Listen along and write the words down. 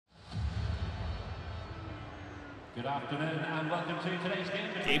Good afternoon and welcome to today's game.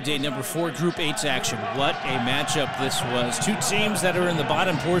 Game day number 4, Group H action. What a matchup this was. Two teams that are in the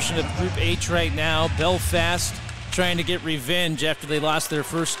bottom portion of Group H right now. Belfast trying to get revenge after they lost their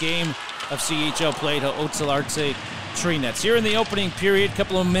first game of CHL play to Oceláři Třinec. Here in the opening period,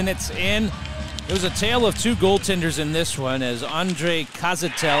 couple of minutes in, it was a tale of two goaltenders in this one as Andre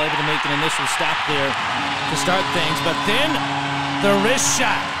Kazatel able to make an initial stop there to start things. But then the wrist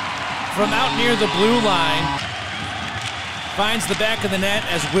shot from out near the blue line finds the back of the net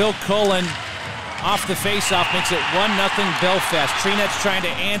as Will Cullen off the faceoff makes it 1-0 Belfast. Třinec trying to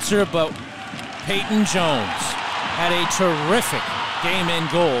answer, but Peyton Jones had a terrific game in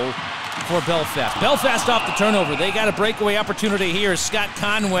goal for Belfast. Belfast off the turnover. They got a breakaway opportunity here. Scott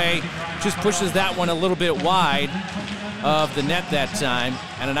Conway just pushes that one a little bit wide of the net that time,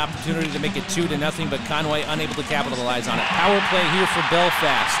 and an opportunity to make it 2-0, but Conway unable to capitalize on it. Power play here for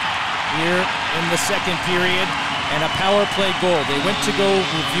Belfast here in the second period, and a power play goal. They went to go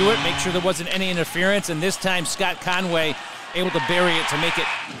review it, make sure there wasn't any interference, and this time Scott Conway able to bury it to make it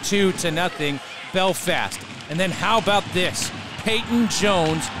 2-0 Belfast. And then how about this? Peyton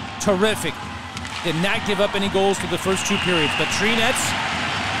Jones, terrific. Did not give up any goals for the first two periods, but Třinec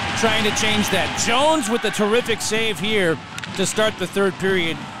trying to change that. Jones with a terrific save here to start the third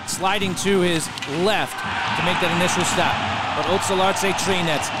period, sliding to his left to make that initial stop. But Oceláři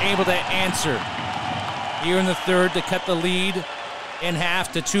Třinec able to answer here in the third to cut the lead in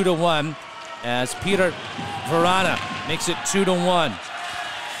half to 2-1 as Peter Verana makes it 2-1.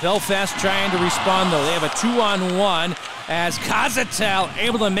 Belfast trying to respond though. They have a 2-on-1 as Kazatel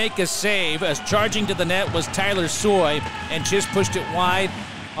able to make a save as charging to the net was Tyler Soy and just pushed it wide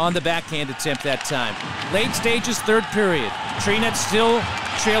on the backhand attempt that time. Late stages, third period. Třinec still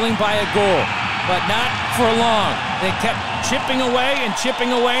trailing by a goal, but not for long. They kept chipping away,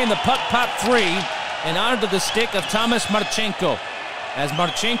 and the puck popped free and onto the stick of Thomas Marchenko as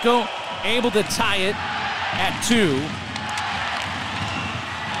Marchenko able to tie it at 2.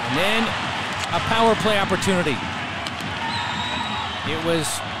 And then a power play opportunity. It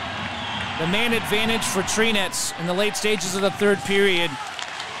was the man advantage for Třinec in the late stages of the third period.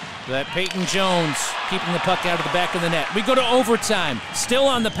 But Peyton Jones keeping the puck out of the back of the net. We go to overtime. Still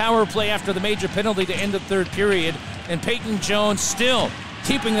on the power play after the major penalty to end the third period. And Peyton Jones still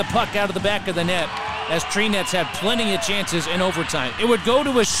keeping the puck out of the back of the net as Třinec had plenty of chances in overtime. It would go to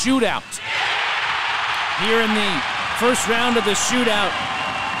a shootout. Here in the first round of the shootout,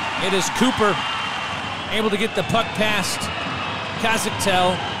 it is Cooper able to get the puck past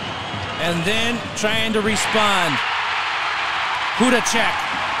Kazatel and then trying to respond. Hudacek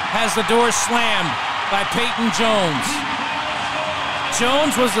has the door slammed by Peyton Jones.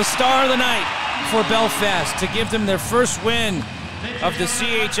 Jones was the star of the night for Belfast to give them their first win of the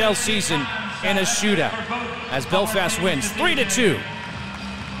CHL season in a shootout as Belfast wins 3-2